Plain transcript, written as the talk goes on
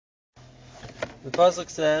The pasuk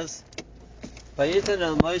says, "Vayitan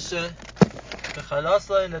el Moshe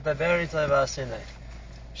v'chalaslo ledaber ito v'asinai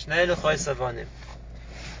shnei luchos avonim."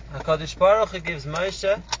 Hakadosh Baruch Hu gives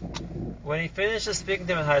Moshe, when he finishes speaking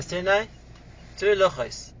to him in Har Sinai, 2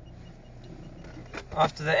 luchos.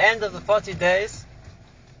 After the end of the 40 days,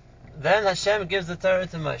 then Hashem gives the Torah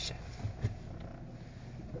to Moshe.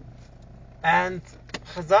 And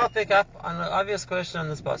Chazal pick up on an obvious question on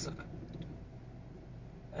this pasuk.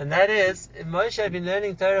 And that is, if Moshe had been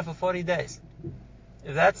learning Torah for 40 days,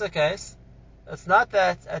 if that's the case, it's not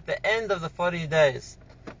that at the end of the 40 days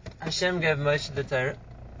Hashem gave Moshe the Torah.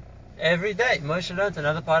 Every day Moshe learned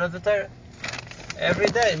another part of the Torah. Every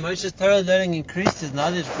day Moshe's Torah learning increased, his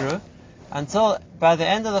knowledge grew, until by the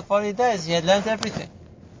end of the 40 days he had learned everything.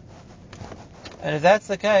 And if that's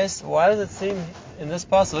the case, why does it seem in this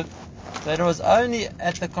pasuk that it was only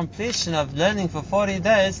at the completion of learning for 40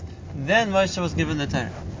 days then Moshe was given the Torah?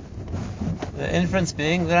 The inference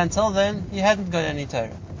being that until then he hadn't got any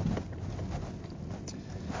Torah.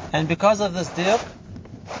 And because of this deal,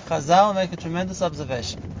 Chazal make a tremendous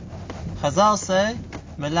observation. Chazal say,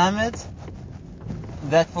 Melamed,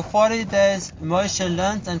 that for 40 days Moshe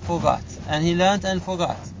learnt and forgot. And he learnt and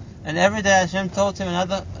forgot. And every day Hashem taught him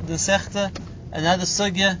another Sechta, another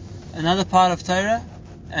Sugya, another part of Torah,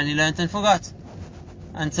 and he learnt and forgot.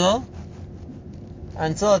 Until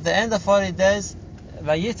at the end of 40 days,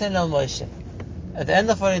 Vayitan el Moshe. At the end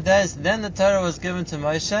of 40 days, then the Torah was given to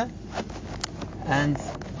Moshe, and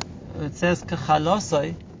it says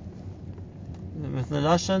Kechalosoi, with the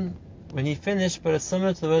Lashon, when he finished, but it's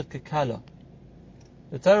similar to the word Kekalo.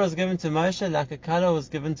 The Torah was given to Moshe like Kekalo was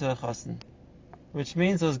given to a Chassan, which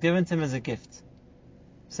means it was given to him as a gift.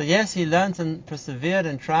 So yes, he learnt and persevered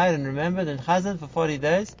and tried and remembered and chazed for 40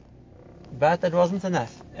 days, but that wasn't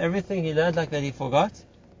enough. Everything he learned like that he forgot,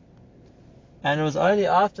 and it was only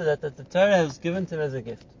after that that the Torah was given to him as a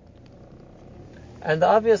gift. And the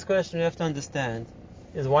obvious question we have to understand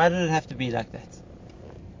is, why did it have to be like that?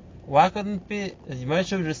 Why couldn't it be that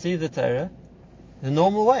Moshe would receive the Torah the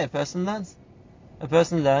normal way a person learns? A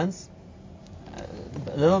person learns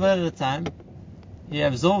a little bit at a time, he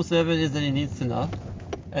absorbs whatever it is that he needs to know,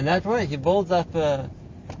 and that way he builds up a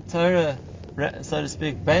Torah, so to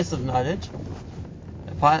speak, base of knowledge,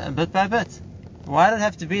 bit by bit. Why did it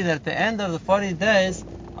have to be that at the end of the 40 days,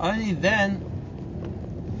 only then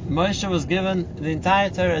Moshe was given the entire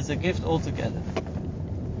Torah as a gift altogether?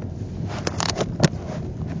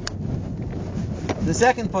 The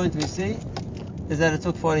second point we see is that it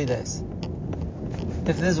took 40 days.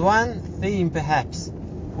 If there's one theme, perhaps,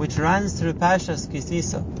 which runs through Parshas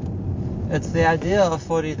Kisiso, it's the idea of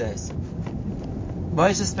 40 days.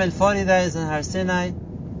 Moshe spent 40 days in Har Sinai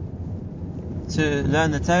to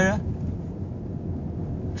learn the Torah.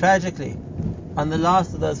 Tragically, on the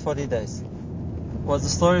last of those 40 days was the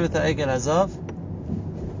story with the Egel Azov,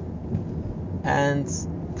 and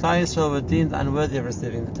Klal Yisrael were deemed unworthy of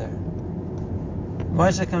receiving the Torah.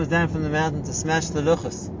 Moshe comes down from the mountain to smash the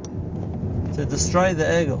luchos, to destroy the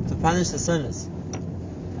Egel, to punish the sinners.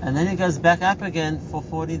 And then he goes back up again for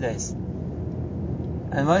 40 days.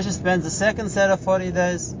 And Moshe spends the second set of 40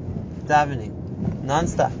 days davening,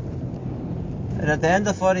 non-stop. And at the end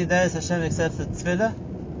of 40 days, Hashem accepts the tefillah,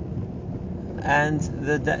 and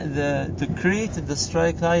the decree to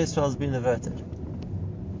destroy Klal Yisrael has been averted.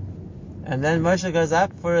 And then Moshe goes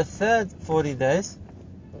up for a third 40 days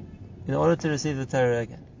in order to receive the Torah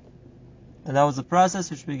again. And that was a process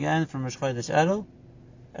which began from Rosh Chodesh Elul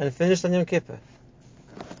and finished on Yom Kippur.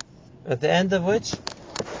 At the end of which,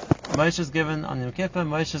 Moshe is given on Yom Kippur,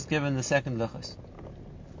 Moshe is given the second luchos.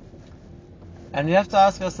 And we have to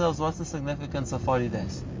ask ourselves, what's the significance of 40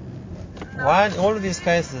 days? Why in all of these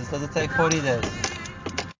cases does it take 40 days?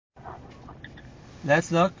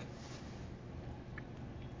 Let's look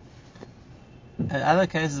at other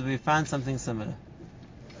cases where we find something similar.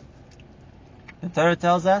 The Torah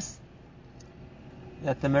tells us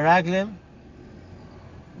that the Meraglim,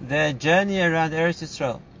 their journey around Eretz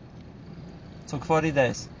Yisrael, took 40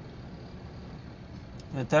 days.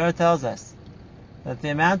 The Torah tells us that the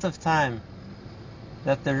amount of time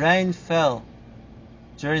that the rain fell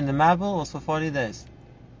during the Mabul was for 40 days.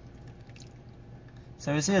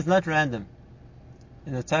 So we see it's not random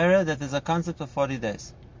in the Torah that there's a concept of 40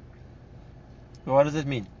 days. But what does it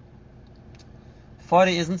mean?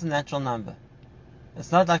 40 isn't a natural number.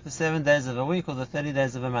 It's not like the 7 days of a week or the 30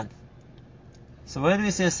 days of a month. So where do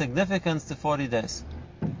we see a significance to 40 days?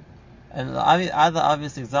 And the other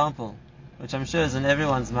obvious example, which I'm sure is in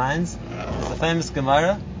everyone's minds, is the famous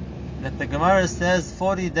Gemara, that the Gemara says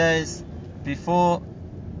 40 days before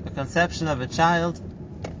the conception of a child,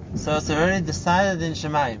 so it's already decided in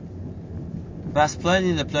Shemayim Bas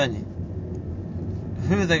Ploni Le Ploni.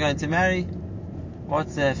 Who they're going to marry,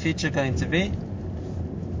 what's their future going to be,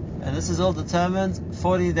 and this is all determined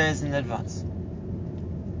 40 days in advance.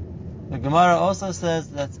 The Gemara also says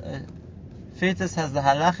that a fetus has the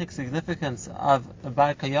halachic significance of a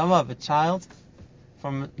bar kayama, of a child,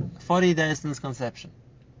 from 40 days since conception.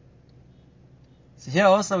 So here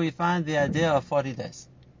also we find the idea of 40 days.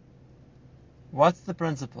 What's the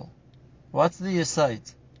principle? What's the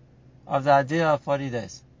yesod of the idea of 40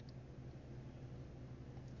 days?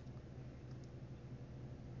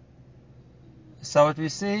 So what we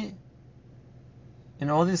see in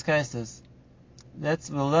all these cases,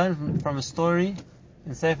 we'll learn from a story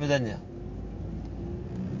in Sefer Daniel.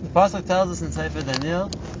 The Pasuk tells us in Sefer Daniel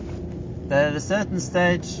that at a certain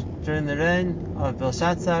stage during the reign of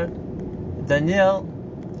Belshazzar, Daniel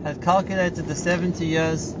had calculated the 70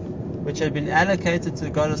 years which had been allocated to the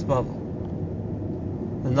goddess Babel.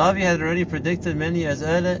 The Navi had already predicted many years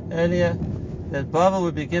earlier that Babel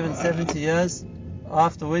would be given 70 years,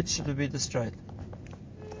 after which it would be destroyed.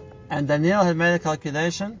 And Daniel had made a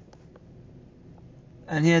calculation,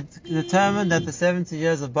 and he had determined that the 70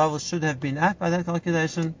 years of Babel should have been up by that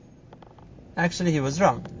calculation. Actually, he was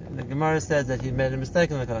wrong. The Gemara says that he made a mistake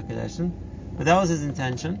in the calculation, but that was his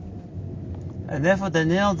intention. And therefore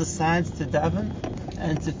Daniel decides to daven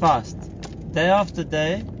and to fast, day after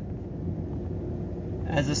day,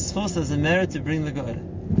 as a source, as a merit to bring the Geula.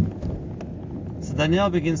 So Daniel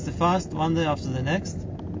begins to fast one day after the next,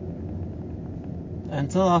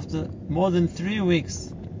 until after more than 3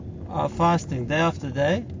 weeks of fasting, day after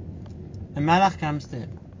day, a malach comes to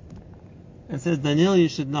him and says, Daniel, you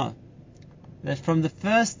should know that from the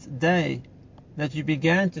first day that you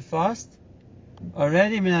began to fast,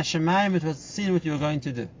 already min hashamayim it was seen what you were going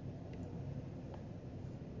to do.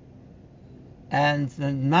 And the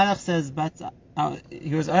malach says, but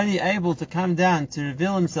he was only able to come down to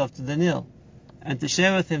reveal himself to Daniel and to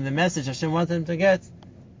share with him the message Hashem wanted him to get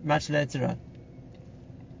much later on.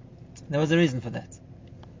 There was a reason for that.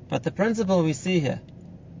 But the principle we see here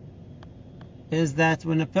is that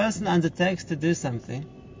when a person undertakes to do something,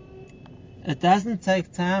 it doesn't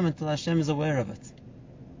take time until Hashem is aware of it.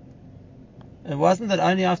 It wasn't that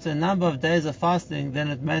only after a number of days of fasting then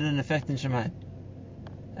it made an effect in Shemayim.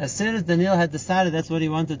 As soon as Daniel had decided that's what he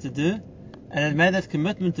wanted to do, and had made that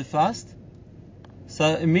commitment to fast,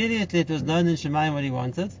 so immediately it was known in Shemayim what he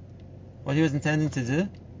wanted, what he was intending to do.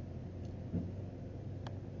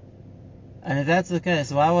 And if that's the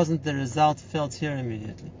case, why wasn't the result felt here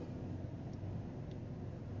immediately?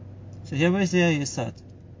 So here we see a yesod,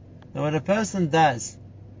 that what a person does,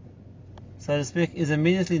 so to speak, is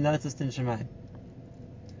immediately noticed in Shemayim.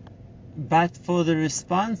 But for the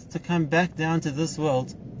response to come back down to this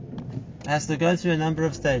world, it has to go through a number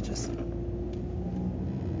of stages.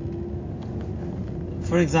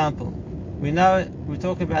 For example, we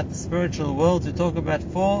talk about the spiritual world, we talk about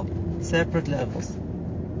 4 separate levels.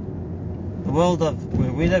 The world of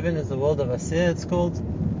where we live in is the world of Asir, it's called.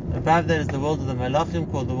 Above that is the world of the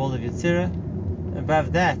Malachim, called the world of Yetzirah.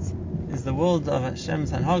 Above that is the world of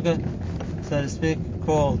Hashem's Hanhaga, so to speak,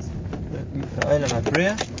 called the Olam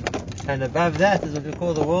HaBriya. And above that is what we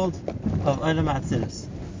call the world of Olam HaAtzilus,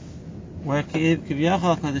 where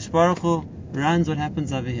Kiviyachal Kadosh Baruch Hu runs what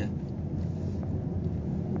happens over here.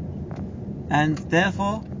 And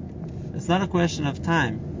therefore, it's not a question of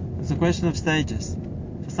time, it's a question of stages.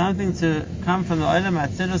 For something to come from the Olam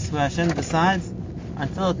HaAtzilus where Hashem decides,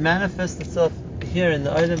 until it manifests itself here in the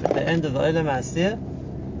Olam, at the end of the Olam HaAsir,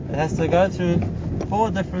 it has to go through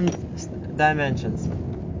 4 different dimensions.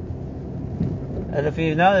 And if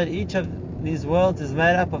you know that each of these worlds is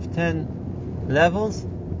made up of 10 levels,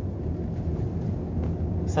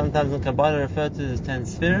 sometimes in Kabbalah referred to as 10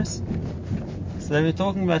 spheres, so then we're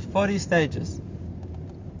talking about 40 stages.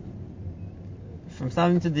 From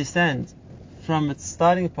something to descend from its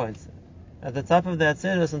starting point at the top of the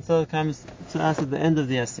Atzilus until it comes to us at the end of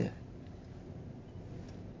the Asir.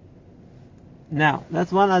 Now,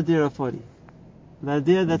 that's one idea of 40. The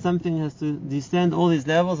idea that something has to descend all these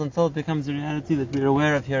levels until it becomes a reality that we're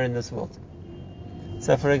aware of here in this world.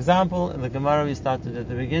 So, for example, in the Gemara we started at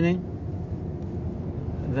the beginning,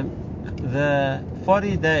 the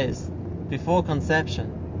 40 days before conception,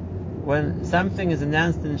 when something is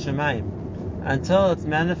announced in Shemayim, until it's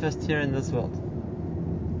manifest here in this world,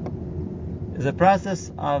 is a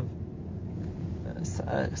process of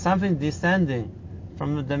something descending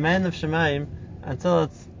from the domain of Shemayim until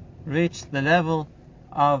it's reached the level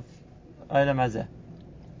of Olam Hazeh.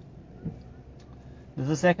 There's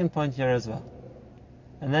a second point here as well,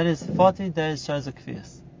 and that is 40 days shows a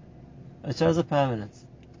kfiyas. It shows a permanence.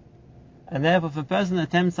 And therefore, if a person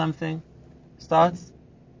attempts something, starts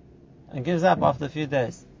and gives up after a few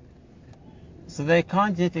days. So they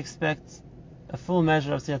can't yet expect a full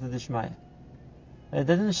measure of Siyata Dishmaya. They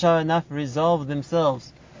didn't show enough resolve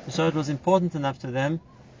themselves to show it was important enough to them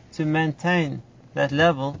to maintain that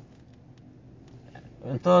level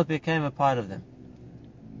until it became a part of them.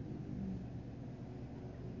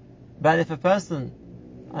 But if a person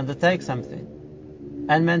undertakes something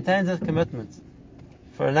and maintains that commitment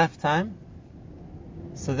for enough time,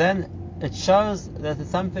 so then it shows that it's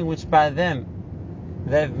something which by them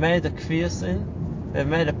they've made a kfiyus in, they've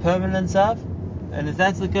made a permanence of, and if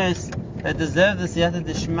that's the case, they deserve the siyata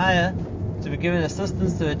dishmaya to be given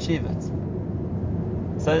assistance to achieve it.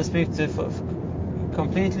 So to speak, to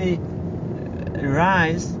completely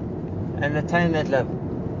rise and attain that level.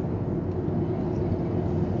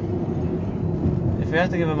 If we have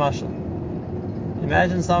to give a mashal,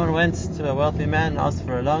 imagine someone went to a wealthy man and asked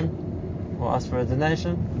for a loan or asked for a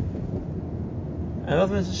donation, and the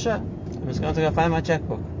wealthy man says, sure, I'm just going to go find my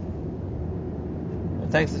checkbook.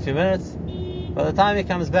 It takes a few minutes. By the time he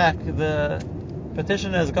comes back, the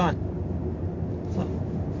petitioner is gone.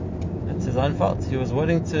 So it's his own fault. He was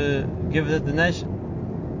willing to give the donation.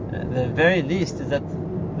 The very least is that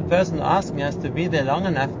the person asking has to be there long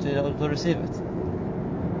enough to receive it.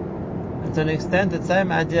 And to an extent, the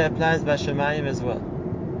same idea applies by Shemayim as well.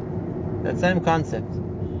 That same concept.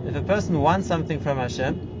 If a person wants something from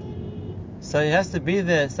Hashem, so he has to be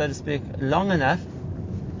there, so to speak, long enough,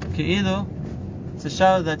 to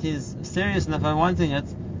show that he's serious enough on wanting it,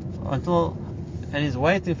 and he's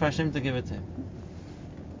waiting for Hashem to give it to him.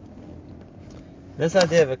 This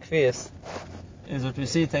idea of a kfiyas is what we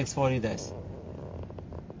see takes 40 days.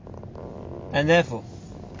 And therefore,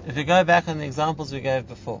 if we go back on the examples we gave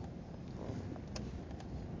before,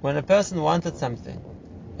 when a person wanted something,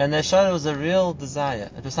 and they showed it was a real desire,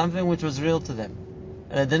 it was something which was real to them,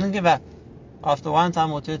 and they didn't give up after one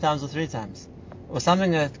time or two times or three times, it was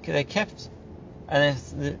something that they kept, and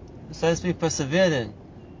they, so to speak, persevered in,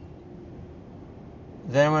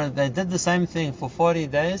 then when they did the same thing for 40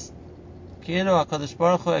 days, Ki'ilu HaKadosh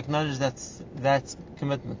Baruch Hu acknowledged that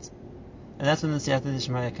commitment. And that's when the Siyata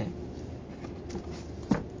Dishmaya came.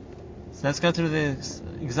 So let's go through the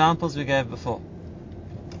examples we gave before.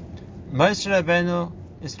 Moshe Rabbeinu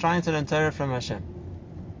is trying to learn Torah from Hashem.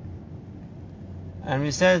 And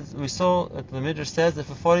we saw that the Midrash says that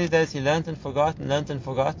for 40 days he learnt and forgot, and learnt and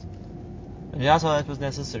forgot. And we asked why that was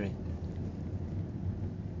necessary.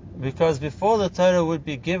 Because before the Torah would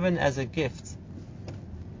be given as a gift,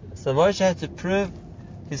 so Moshe had to prove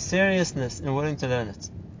his seriousness in willing to learn it.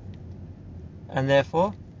 And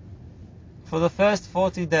therefore, for the first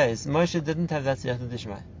 40 days, Moshe didn't have that Siyata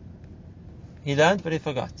Dishmaya. He learned, but he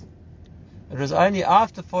forgot. It was only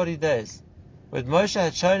after 40 days, when Moshe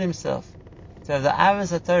had shown himself to have the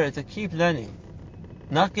Avos HaTorah, to keep learning,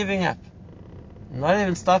 not giving up, not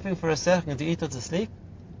even stopping for a second to eat or to sleep,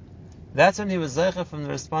 that's when he was Zeicha from the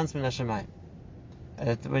response from Hashemayim.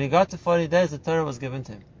 And when he got to 40 days, the Torah was given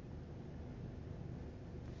to him.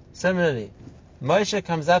 Similarly, Moshe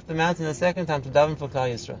comes up the mountain the second time to daven for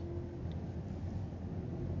Klal Yisrael.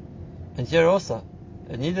 And here also,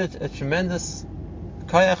 it needed a tremendous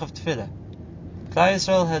koyach of tefillah. Klal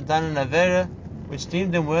Yisrael had done an avera which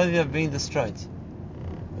deemed them worthy of being destroyed.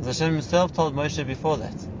 As Hashem himself told Moshe before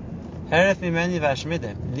that, Heref mimeni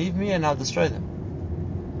v'ashmidem, leave me and I'll destroy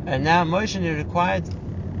them. And now Moshe is required to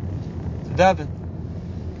daven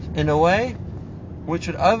in a way which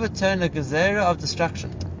would overturn a gezerah of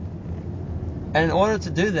destruction. And in order to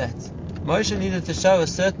do that, Moshe needed to show a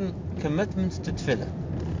certain commitment to tefillah,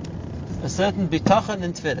 a certain bitachon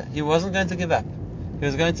in tefillah. He wasn't going to give up. He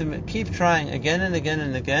was going to keep trying again and again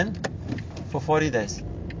and again for 40 days.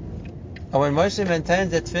 And when Moshe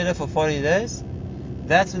maintains that tefillah for 40 days,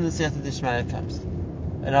 that's when the Siyata Dishmaya comes.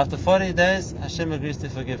 And after 40 days, Hashem agrees to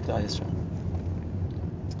forgive Klal Yisrael.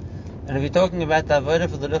 And if we're talking about the avodah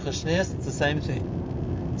for the Luchos Shniyos, it's the same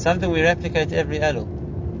thing. Something we replicate every Elul,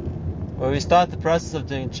 where we start the process of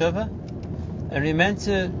doing tshuva, and we're meant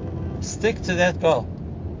to stick to that goal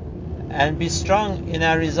and be strong in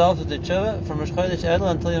our resolve to do tshuva from Rosh Chodesh Elul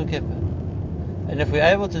until Yom Kippur. And if we're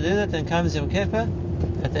able to do that, then comes Yom Kippur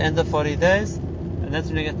at the end of 40 days, and that's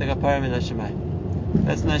when we get the Kapara Min Hashemayim.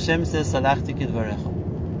 That's when Hashem says, Salachti Kidvarecha.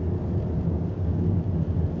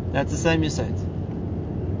 That's the same Yisod.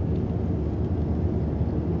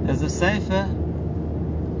 There's a Sefer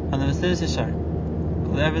on the Mesilas Yesharim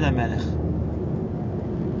called Eved HaMelech,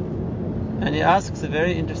 and he asks a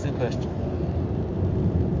very interesting question.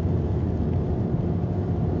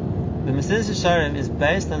 The Mesilas Yesharim is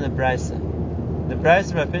based on the Brisa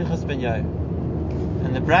of Pinchas ben Yair,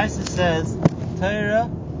 and the Brisa says Torah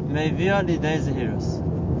meivia lidei zehirus.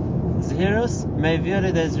 Zehirus meivia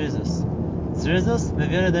lidei zrizus. Zrizus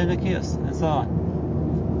meivia lidei nekius, and so on.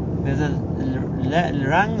 There's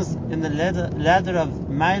rungs in the ladder of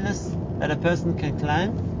milas that a person can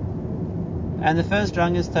climb, and the first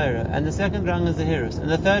rung is Torah, and the second rung is Zehirus, and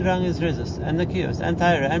the third rung is Rizus, and Nekius, and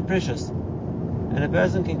Torah, and Precious, and a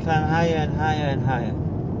person can climb higher and higher and higher.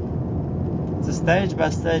 It's a stage by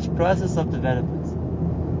stage process of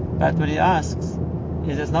development. But what he asks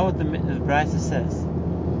is that's not what the Brisa says.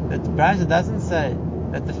 That the Brisa doesn't say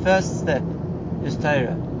that the first step is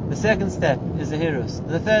Torah, the second step is Zehirus,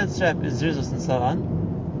 the third step is Rizus, and so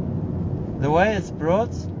on. The way it's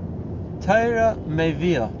brought, Torah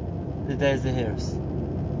Mevia lidei Zehirus,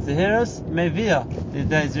 Zehirus Mevia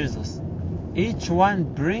lidei Rizus. Each one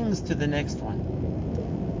brings to the next one.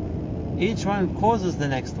 Each one causes the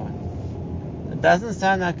next one. It doesn't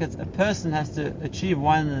sound like a person has to achieve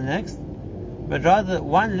one and the next, but rather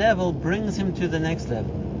one level brings him to the next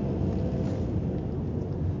level.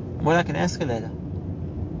 More like an escalator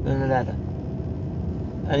than a ladder.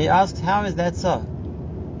 And he asks, how is that so?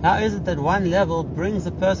 How is it that one level brings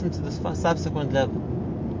a person to the subsequent level?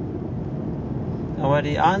 And what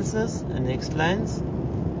he answers and he explains,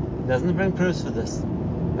 he doesn't bring proofs for this,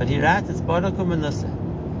 but he writes it's Barakum Manusah.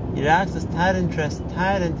 He writes it's tried and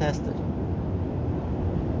tested.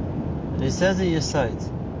 And he says in Yesod,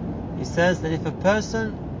 he says that if a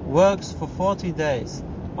person works for 40 days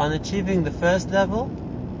on achieving the first level,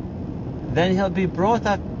 then he'll be brought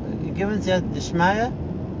up, given Siyat Dishmaya,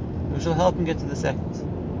 which will help him get to the second.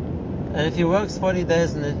 And if he works 40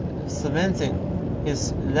 days in cementing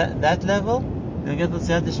that level, he'll get the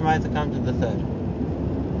Siyat Dishmaya to come to the third.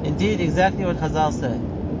 Indeed, exactly what Chazal say.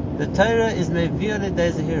 The Torah is Mevia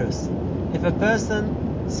lidei Zehirus. If a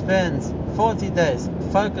person spends 40 days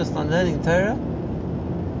focused on learning Torah,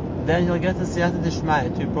 then he'll get the Siyata Dishmaya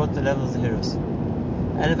to be brought to the level of Zehirus.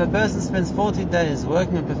 And if a person spends 40 days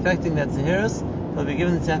working on perfecting that Zehirus, he'll be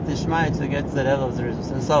given the Siyata Dishmaya to get to the level of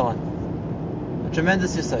Zehirus, and so on. A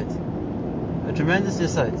tremendous Yesod.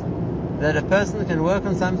 That a person can work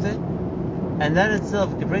on something, and that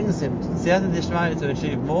itself brings him to Siyata Dishmaya to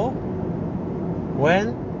achieve more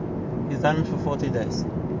when he's done it for 40 days.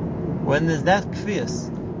 When there's that kfiyas,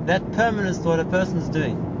 that permanence to what a person is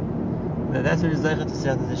doing, that's when he's zeicha to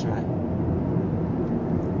Siyata Dishmaya.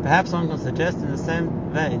 Perhaps one can suggest in the same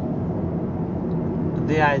vein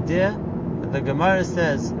the idea that the Gemara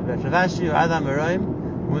says about Ravashi or Adam Aroim,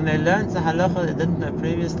 when they learned the halacha they didn't know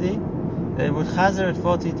previously, they would chazer it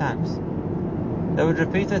 40 times. They would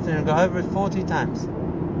repeat it and go over it 40 times.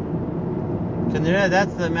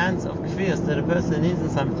 That's the amount of kfiyas that a person needs in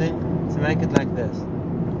something to make it like this.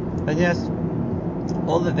 And yes,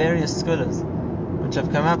 all the various scholars which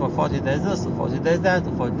have come up of 40 days this, or 40 days that,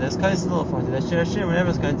 or 40 days Kaisel, or 40 days Shirashim, whatever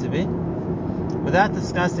it's going to be, without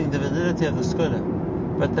discussing the validity of the scholar.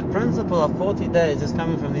 But the principle of 40 days is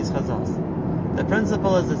coming from these chazals. The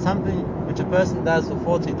principle is that something which a person does for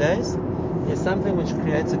 40 days is something which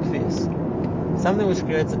creates a kfiyas, something which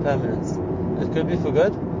creates a permanence. It could be for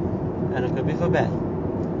good, and it could be for bad.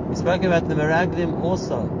 We spoke about the Meraglim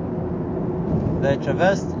also. They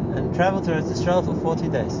traversed and traveled to Eretz Yisrael for 40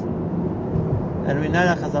 days. And we know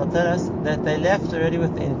that Chazal tell us that they left already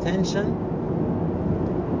with the intention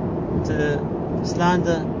to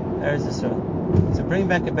slander Eretz Yisrael, to bring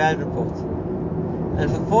back a bad report. And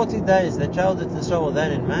for 40 days they traveled to Yisrael with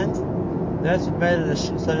that in mind. That's what made it,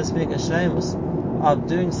 so to speak, a shlemus of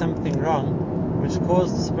doing something wrong, which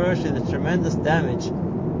caused spiritually the tremendous damage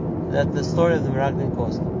that the story of the Meraglim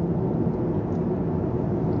caused.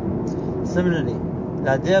 Similarly, the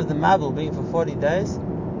idea of the Mabul being for 40 days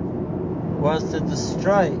was to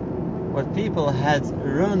destroy what people had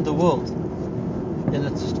ruined the world in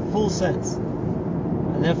its full sense,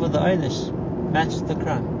 and therefore the Einish matched the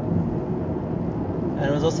crime, and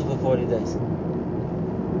it was also for 40 days.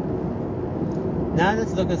 Now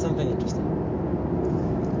let's look at something interesting.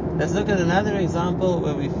 Let's look at another example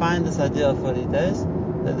where we find this idea of 40 days,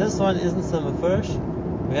 that this one isn't so mafurish,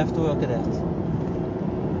 we have to work it out.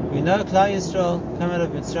 We know Klal Yisrael come out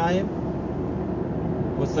of Mitzrayim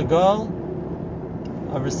with the goal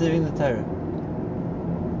of receiving the Torah.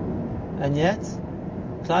 And yet,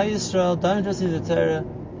 Klal Yisrael don't receive the Torah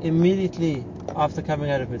immediately after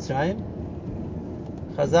coming out of Mitzrayim.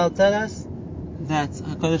 Chazal tell us that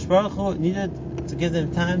HaKadosh Baruch Hu needed to give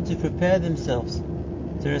them time to prepare themselves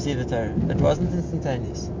to receive the Torah. It wasn't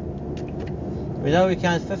instantaneous. We know we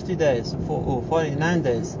count 50 days or 49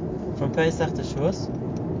 days from Pesach to Shavuos.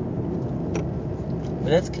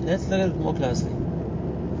 But let's look at it more closely.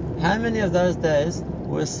 How many of those days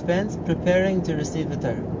were spent preparing to receive the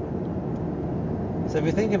Torah? So if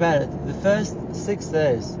we think about it, the first 6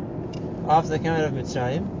 days after they came out of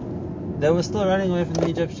Mitzrayim, they were still running away from the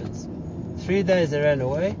Egyptians. 3 days they ran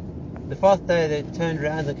away. The 4th day they turned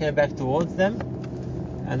around and came back towards them.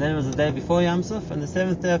 And then it was the day before Yom Suf. And the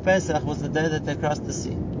 7th day of Pesach was the day that they crossed the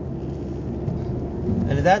sea.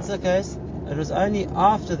 And if that's the case, it was only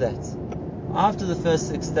after that, after the first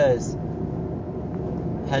 6 days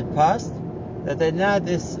had passed, that they now had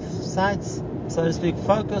their sights, so to speak,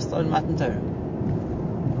 focused on Matan Torah.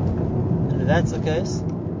 And if that's the case,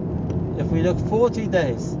 if we look 40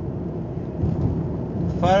 days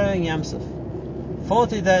following Yom Suf,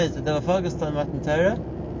 40 days that they were focused on Matan Torah,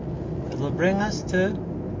 it will bring us to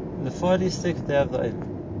the 46th day of the Omer.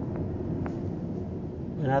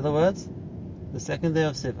 In other words, the 2nd day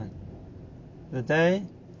of Sivan, the day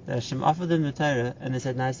that Hashem offered them the Torah and they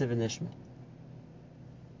said Na'aseh v'nishma.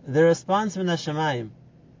 The response from Hashemayim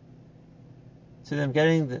to them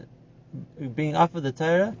being offered the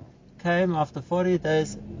Torah came after 40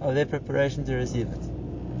 days of their preparation to receive it.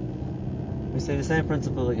 We see the same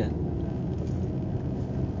principle again.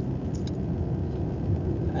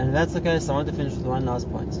 And if that's the case, I want to finish with one last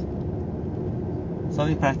point.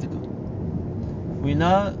 Something practical. We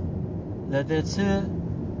know that there are 2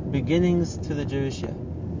 beginnings to the Jewish year.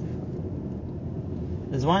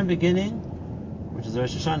 There's one beginning, which is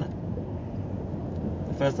Rosh Hashanah,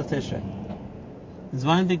 the 1st of Tishrei. There's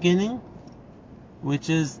one beginning, which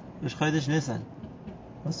is Rosh Chodesh Nisan.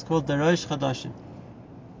 It's called the Rosh Chodashim.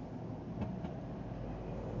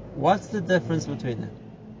 What's the difference between them?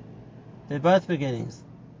 They're both beginnings,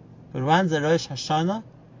 but one's the Rosh Hashanah,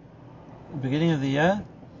 the beginning of the year,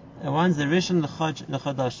 and one's the Rishon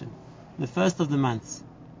L'Chodashim, the first of the months.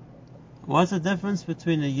 What's the difference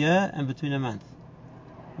between a year and between a month?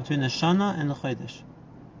 Between a Shana and a Chodesh?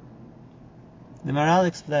 The Maharal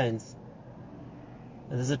explains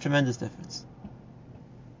that there's a tremendous difference.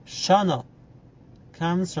 Shana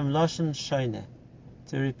comes from Lashon Shoineh,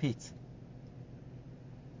 to repeat.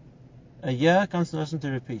 A year comes from Lashon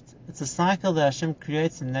to repeat. It's a cycle that Hashem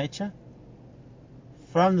creates in nature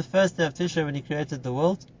from the first day of Tishrei when He created the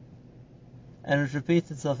world, and it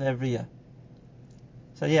repeats itself every year.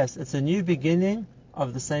 So yes, it's a new beginning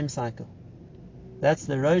of the same cycle. That's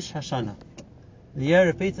the Rosh Hashanah. The year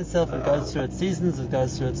repeats itself, it goes through its seasons, it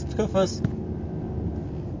goes through its tkufos,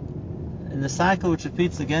 in the cycle which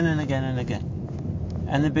repeats again and again and again.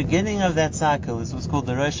 And the beginning of that cycle is what's called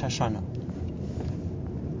the Rosh Hashanah.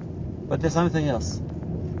 But there's something else.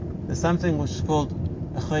 There's something which is called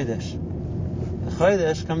a Chodesh. A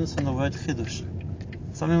Chodesh comes from the word Chidush.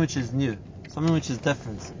 Something which is new, something which is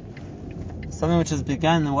different, something which has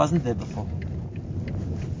begun and wasn't there before.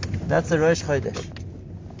 That's a Rosh Chodesh.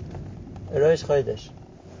 A Rosh Chodesh.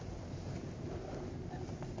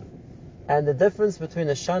 And the difference between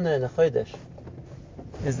a Shana and a Chodesh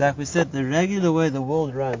is that we said the regular way the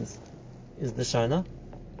world runs is the Shana,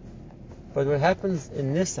 but what happens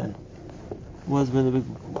in Nisan was when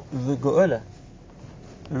the Geula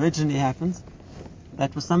originally happened,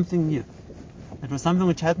 that was something new. It was something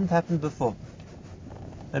which hadn't happened before.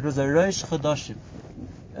 That was a Rosh Chodashim,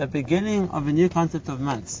 a beginning of a new concept of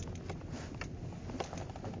months.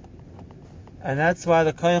 And that's why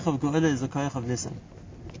the Koyach of Geula is the Koyach of Nisan,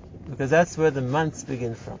 because that's where the months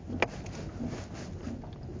begin from.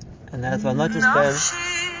 And that's why not just then,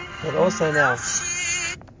 but also now.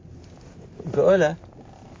 Geula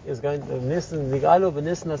is going to Nisan, Nigalu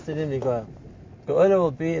b'Nisan Asidim Nigalu. Geula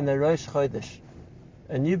will be in the Rosh Chodesh,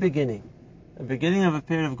 a new beginning, a beginning of a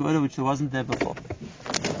period of Geula which wasn't there before.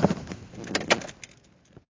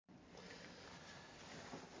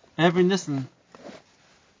 Every Nisan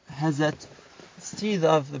has that seed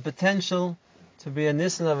of the potential to be a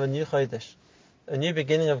Nisan of a new Chodesh, a new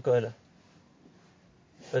beginning of Geula.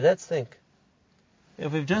 But let's think.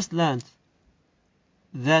 If we've just learned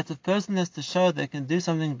that a person has to show they can do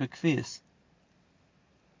something b'kfiyas,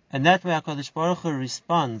 and that way HaKadosh Baruch Hu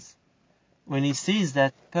responds when He sees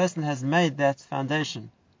that person has made that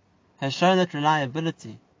foundation, has shown that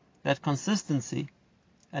reliability, that consistency,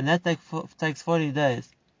 and that takes 40 days,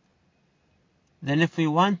 then if we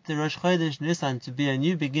want the Rosh Chodesh Nisan to be a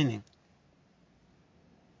new beginning,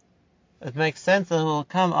 it makes sense that it will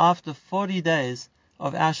come after 40 days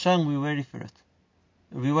of our showing we're ready for it.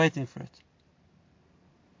 We're waiting for it.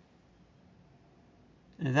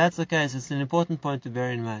 And if that's the case, it's an important point to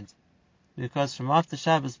bear in mind. Because from after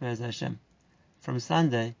Shabbos, Be'ez Hashem, from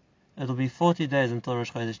Sunday, it'll be 40 days until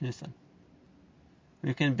Rosh Chodesh Nisan.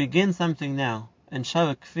 We can begin something now and show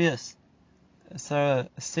a kfiyas, a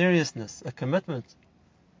seriousness, a commitment,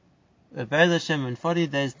 that Be'ez Hashem in 40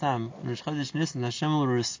 days time, in Rosh Chodesh Nisan, Hashem will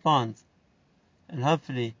respond, and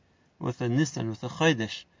hopefully with a Nisan, with a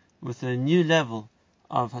Chodesh, with a new level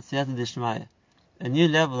of Hatziyata Dishmaya, a new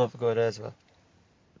level of God Ezra.